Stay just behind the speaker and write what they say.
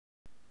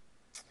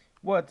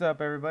What's up,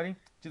 everybody?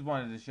 Just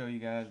wanted to show you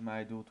guys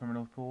my dual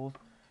terminal pools,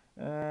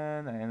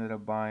 and I ended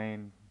up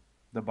buying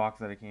the box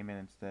that it came in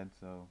instead.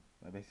 So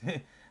I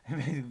basically, I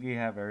basically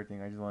have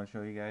everything. I just want to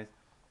show you guys.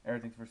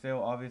 Everything's for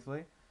sale,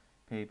 obviously.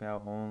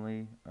 PayPal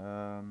only.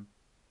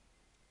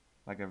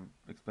 Like I've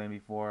explained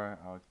before,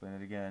 I'll explain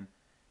it again.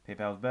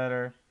 PayPal's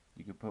better.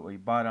 You can put what you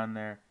bought on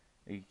there.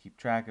 You can keep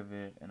track of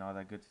it and all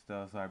that good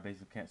stuff. So I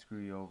basically can't screw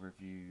you over if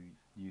you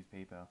use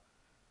PayPal.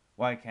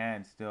 Well, I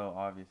can still,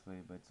 obviously,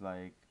 but it's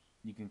like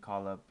you can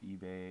call up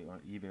eBay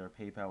or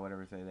PayPal,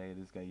 whatever, say, hey,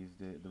 this guy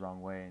used it the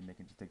wrong way, and they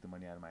can just take the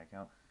money out of my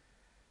account.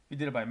 If you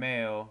did it by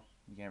mail,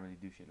 you can't really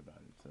do shit about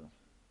it. So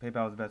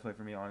PayPal is the best way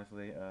for me,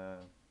 honestly.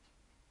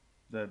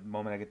 The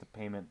moment I get the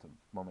payment, the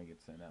moment it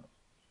gets sent out,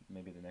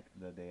 maybe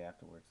the day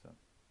afterwards. So,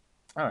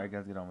 all right,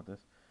 guys, get on with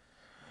this.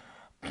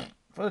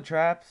 For the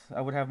traps, I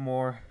would have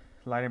more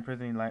light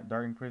imprisoning, light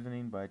dark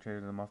imprisoning, but I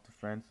traded them off to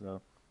friends.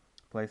 So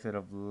play set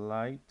of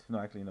light. No,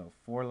 actually, no,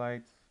 four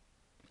lights,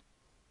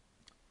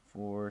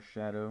 four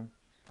shadow.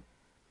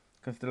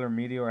 Constellar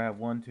Meteor, I have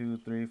 1, 2,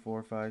 3,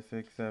 4, 5,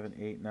 6, 7,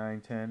 8,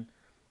 9, 10.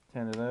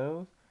 10 of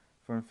those.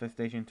 For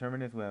Infestation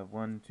Terminus, we have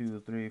 1,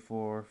 2, 3,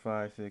 4,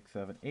 5, 6,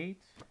 7, 8.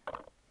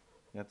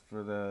 That's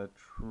for the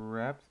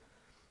traps.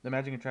 The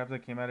magic and traps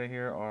that came out of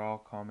here are all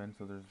common,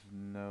 so there's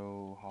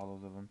no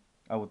hollows of them.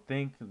 I would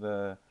think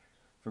the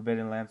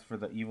Forbidden Lance for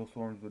the Evil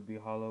Swarms would be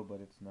hollow,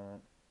 but it's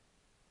not.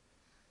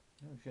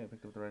 Oh shit, I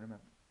picked up the right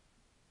amount.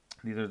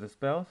 These are the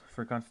spells.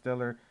 For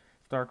Constellar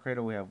Star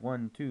Cradle, we have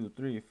 1, 2,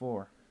 3,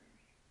 4.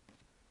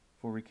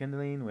 For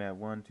Rekindling, we have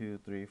 1, 2,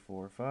 3,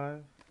 4,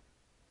 5.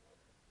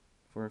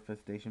 For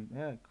Infestation,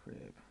 crap.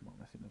 I'm all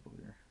messing up over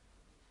here.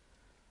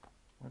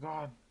 Oh my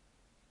god.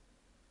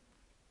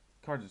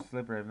 Cards are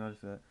slippery, I've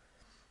noticed that.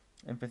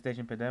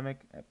 Infestation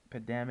Pandemic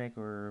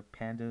or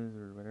Pandas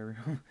or whatever.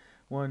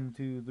 1,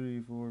 2,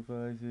 3, 4,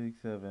 5,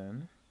 6,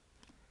 7.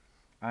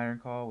 Iron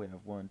Call, we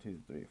have 1, 2,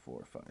 3,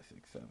 4, 5,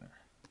 6, 7.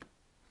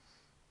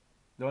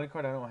 The only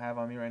card I don't have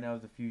on me right now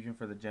is the Fusion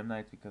for the Gem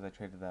Knights because I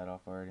traded that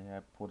off already.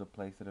 I pulled a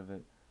playset of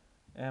it.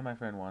 And my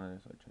friend wanted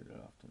it, so I traded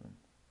it off to him.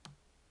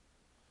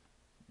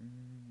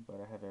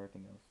 But I have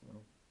everything else,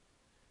 though.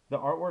 The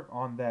artwork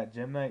on that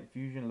Gem Knight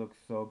Fusion looks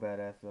so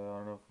badass. So I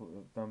don't know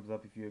if thumbs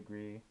up if you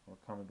agree, or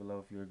comment below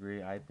if you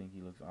agree. I think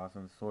he looks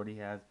awesome. The sword he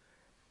has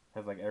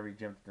like every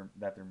gem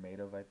that they're made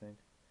of. I think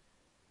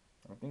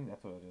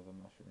that's what it is. I'm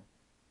not sure.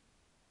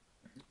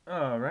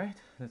 All right,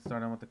 let's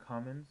start on with the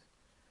commons.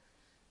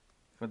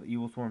 For the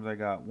evil swarms, I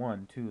got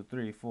 1, 2,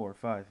 3, 4,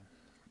 5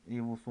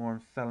 evil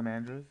swarm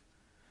salamandras.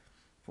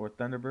 For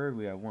Thunderbird,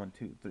 we have 1,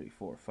 2, 3,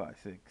 4, 5,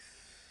 6,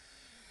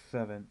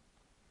 7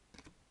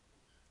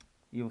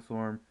 evil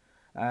swarm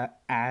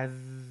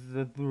Azatroph.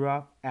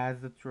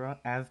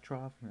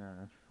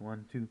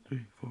 1, 2,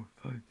 3, 4,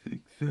 5,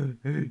 6,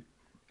 7,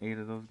 8. 8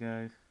 of those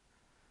guys.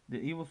 The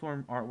Evil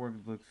Swarm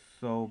artwork looks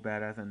so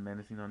badass and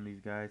menacing on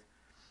these guys.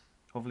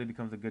 Hopefully, it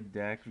becomes a good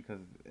deck because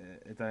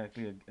it's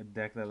actually a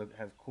deck that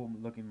has cool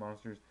looking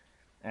monsters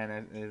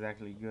and is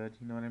actually good.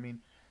 You know what I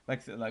mean?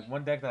 Like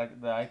one deck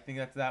that I think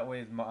that's that way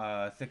is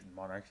six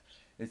monarchs.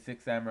 Is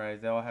six samurais.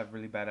 They all have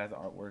really badass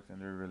artworks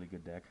and they're a really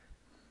good deck.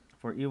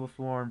 For Evil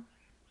Swarm,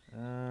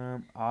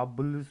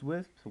 Obelisk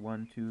Wisps.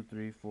 1, 2,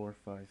 3, 4,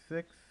 5,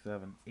 6,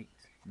 7, 8,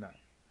 9.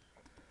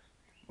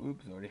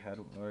 Oops,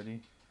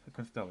 already the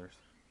Constellars.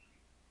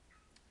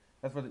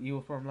 That's for the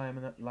Evil Swarm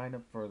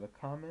lineup for the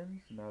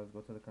commons. Now let's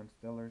go to the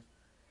Constellars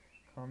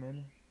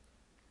common.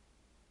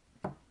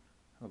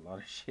 A lot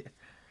of shit.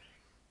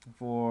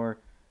 For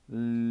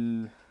Leonis,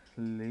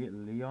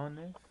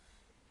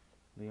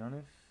 we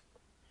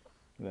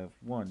have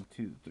 1,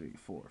 2, 3,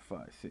 4,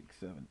 5, 6,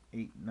 7,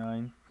 8,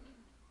 9.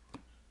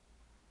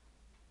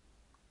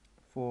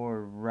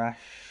 For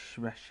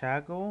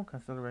Rashago,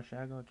 Constellar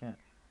Rashago, I can't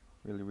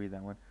really read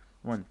that one.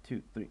 1,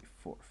 2, 3,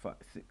 4, 5,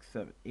 6,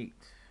 7, 8.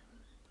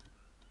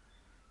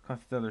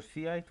 Constellar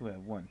Seaite, we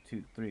have 1,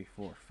 2, 3,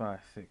 4, 5,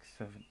 6,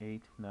 7,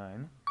 8,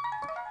 9.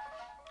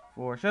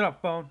 For shut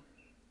up, phone.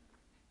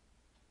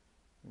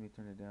 Let me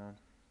turn it down.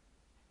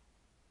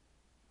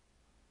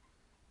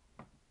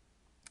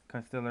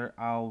 Constellar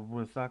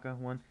Alrosaka,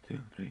 1, 2,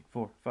 3,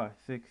 4, 5,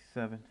 6,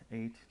 7,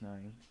 8,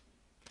 9.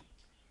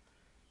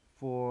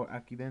 For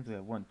Akibens, we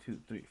have 1, 2,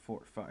 3,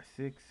 4, 5,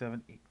 6,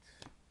 7, 8.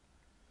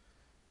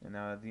 And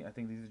now I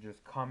think these are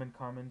just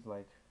commons,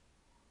 like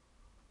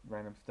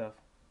random stuff.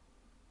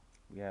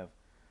 We have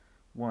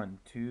 1,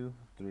 2,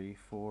 3,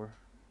 4,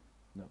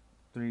 no,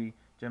 3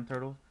 gem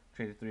turtles.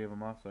 Traded 3 of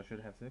them off, so I should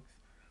have 6.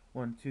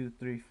 1, 2,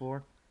 3,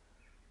 4.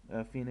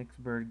 Phoenix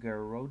bird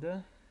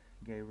Garoda.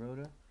 Let me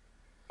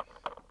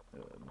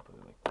put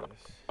it like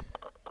this.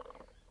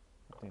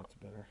 I think it's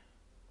better.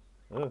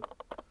 Oh,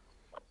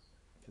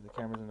 so the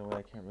camera's in the way.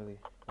 I can't really.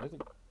 Why is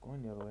it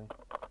going the other way?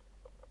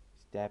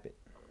 Stab it.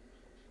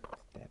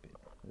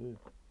 Ooh.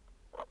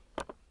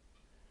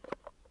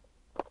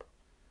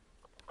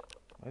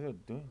 Why is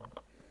it doing that?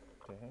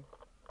 What the heck?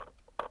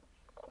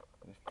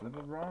 Did I flip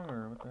it wrong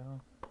or what the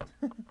hell?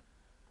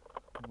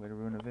 Way to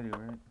ruin a video,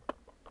 right?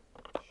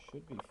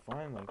 Should be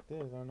fine like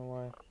this. I don't know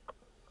why it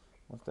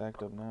wants to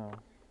act up now.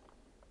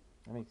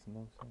 That makes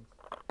no sense.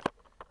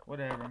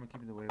 Whatever, I'm gonna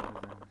keep it the way it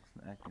was then.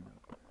 It's acting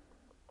up.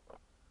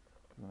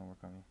 It's gonna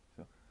work on me.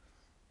 So,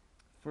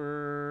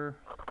 for.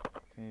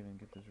 Can't even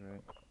get this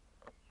right.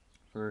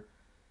 For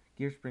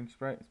Gear Spring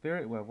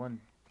Spirit, we have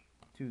 1,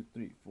 2,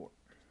 3, 4.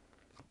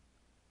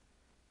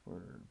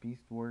 For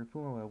Beast Warrior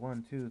Puma, we have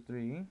 1, 2,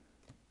 3.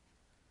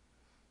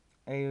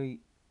 A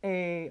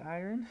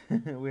Iron,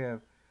 we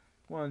have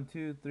 1,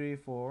 2, 3,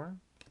 4.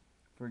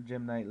 For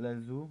Gem Knight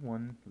Lezu,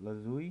 1,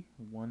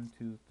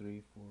 2,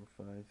 3, 4,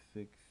 5,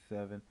 6,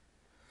 7.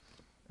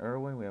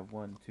 Erwin, we have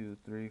 1, 2,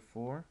 3,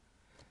 4.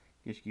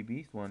 Gishki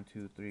Beast, 1,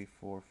 2, 3,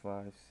 4,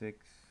 5,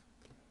 6.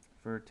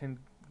 For 10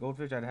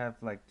 Goldfish, I'd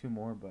have like 2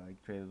 more, but I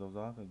traded those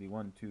off. It'd be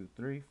 1, 2,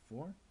 3,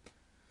 4.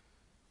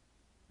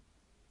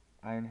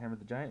 Iron Hammer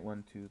the Giant,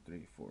 1, 2,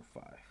 3, 4,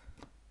 5.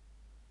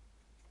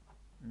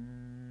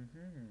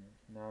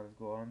 Now let's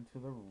go on to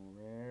the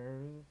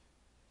rares.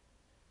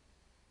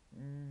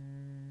 There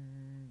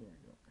we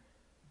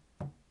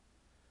go.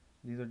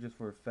 These are just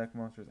for effect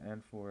monsters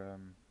and for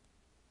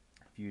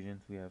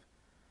fusions. We have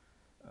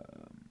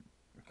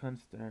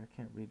Conster. I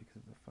can't read because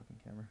of the fucking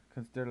camera.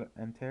 Conster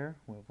and Tear.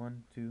 We have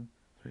 1, 2,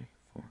 3,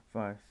 4,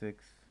 5,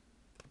 6.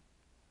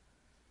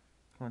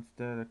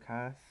 Conster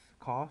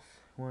Kos.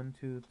 1,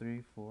 2,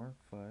 3, 4,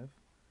 5.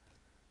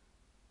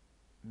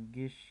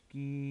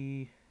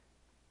 Gishki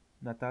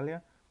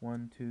Natalia.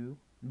 1, 2.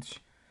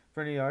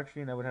 For any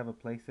archery, I would have a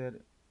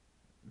playset.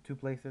 2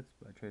 playsets,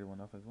 but I traded one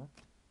off as well.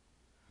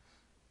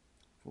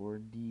 For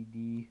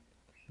DD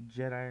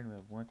Jet Iron, we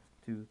have 1,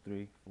 2,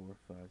 3, 4,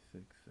 5,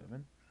 6,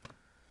 7.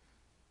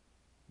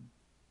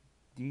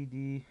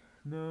 DD,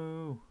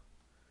 no.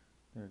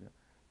 There we go.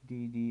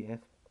 DD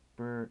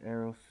Esper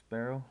Arrow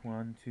Sparrow,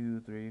 1, 2,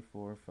 3,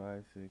 4,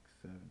 5, 6,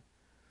 7.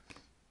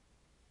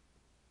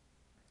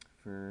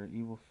 For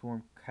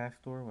Evilswarm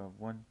Castor, we have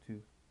 1,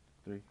 2,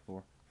 3,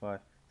 4, 5,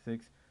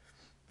 6.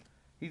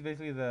 He's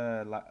basically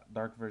the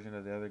dark version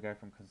of the other guy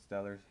from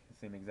Constellars. The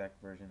same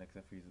exact version,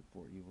 except for he's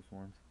 4 Evil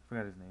Swarms.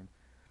 Forgot his name.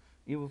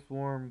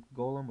 Evilswarm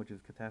Golem, which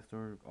is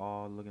Catastor,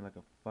 all looking like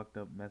a fucked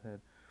up meth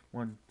head.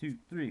 1, 2,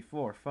 3,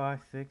 4,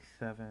 5, 6,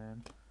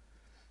 7. I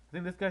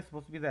think this guy's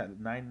supposed to be that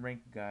 9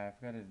 rank guy. I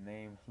forgot his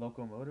name.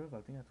 Locomotive?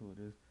 I think that's who it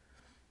is.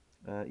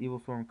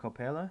 Evilswarm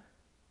Copella.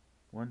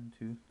 1,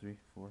 2, 3,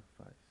 4,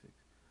 5, 6.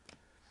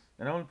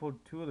 And I only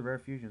pulled 2 of the rare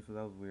fusions, so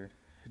that was weird.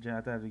 I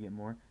thought I had to get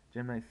more.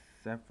 Gem Knight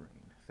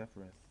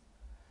Sephiroth.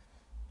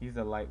 He's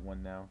a light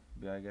one now.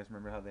 Yeah, I guess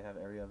remember how they have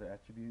every other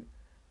attribute?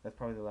 That's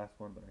probably the last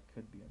one, but I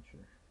could be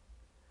unsure.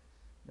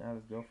 Now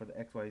let's go for the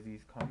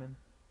XYZ's common.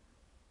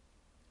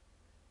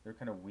 They're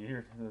kind of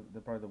weird.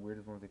 They're probably the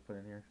weirdest ones they put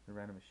in here. They're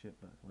random as shit,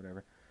 but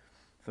whatever.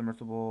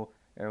 Submersible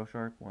Arrow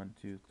Shark. 1,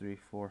 2, 3,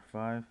 4,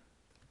 5.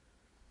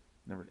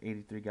 Number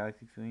 83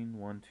 Galaxy Queen.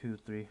 1, 2,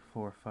 3,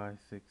 4, 5,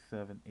 6,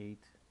 7, 8.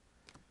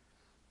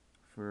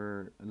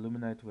 For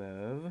Illuminite we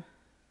have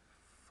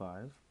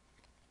 5.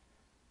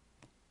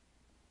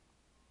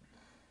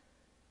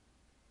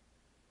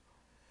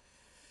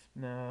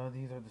 Now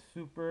these are the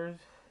supers.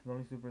 The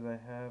only supers I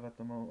have at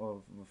the moment.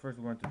 Oh, first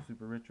we're going to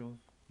super rituals.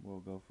 We'll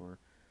go for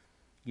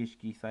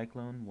Gishki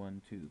Cyclone.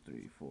 1, 2,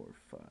 3, 4,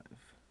 5.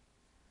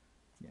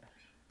 Yeah,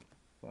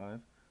 5.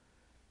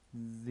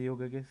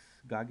 Gigas.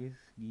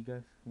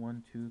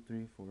 1, 2,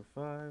 3, 4,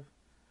 5.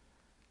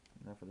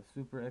 Now for the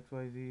super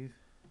XYZs.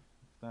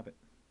 Stop it.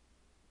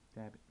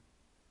 Stab it.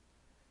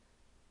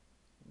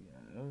 We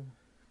have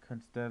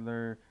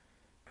Constellar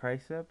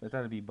Tricep. I thought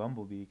it'd be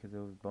Bumblebee because it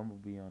was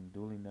Bumblebee on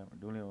Dueling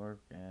Network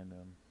and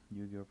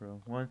Yu-Gi-Oh!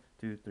 Pro. 1,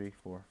 2, 3,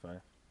 4,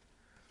 5.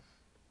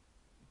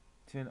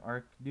 Tin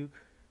Archduke.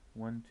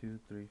 1, 2,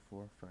 3,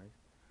 4, 5.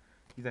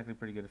 He's actually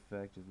pretty good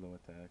effect, just low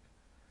attack.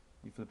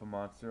 You flip a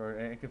monster, or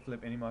it can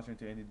flip any monster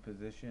into any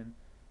position,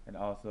 and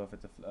also if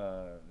it's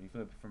you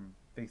flip it from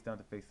face down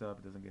to face up,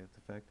 it doesn't get its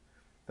effect.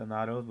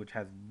 Thanatos, which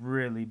has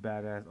really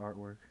badass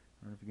artwork.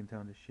 I don't know if you can tell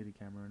on this shitty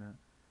camera or not.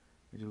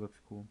 It just looks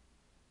cool.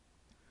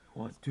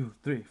 1, 2,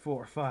 3,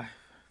 4, 5.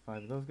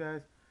 5 of those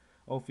guys.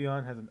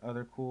 Ophion has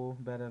another cool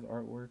badass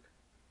artwork.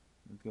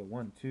 Let's go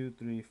 1, 2,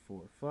 3,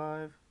 4,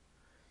 5.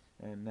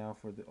 And now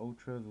for the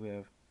Ultras, we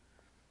have,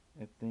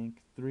 I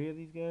think, 3 of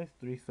these guys.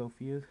 3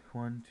 Sophias.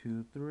 1,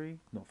 2, 3.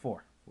 No,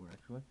 4. 4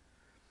 actually.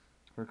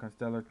 For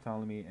Constellar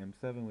Ptolemy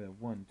M7, we have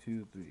 1,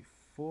 2, 3,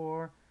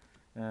 4.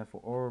 And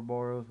for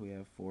Ouroboros, we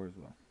have 4 as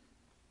well.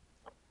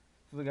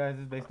 So guys,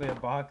 this is basically a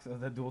box of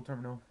the dual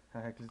terminal. I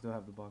actually still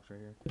have the box right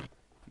here,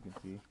 you can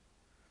see.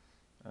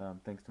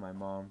 Thanks to my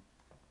mom,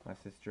 my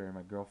sister, and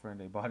my girlfriend.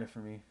 They bought it for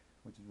me,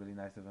 which is really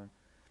nice of them.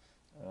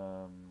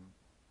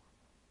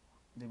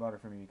 They bought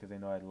it for me because they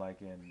know I'd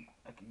like it, and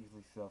I can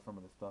easily sell some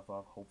of the stuff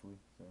off, hopefully.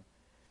 So,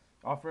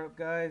 offer up,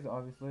 guys.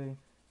 Obviously,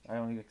 I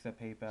only accept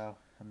PayPal.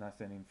 I'm not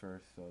sending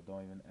first, so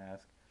don't even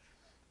ask.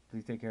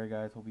 Please take care,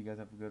 guys. Hope you guys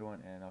have a good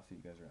one, and I'll see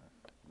you guys around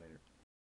later.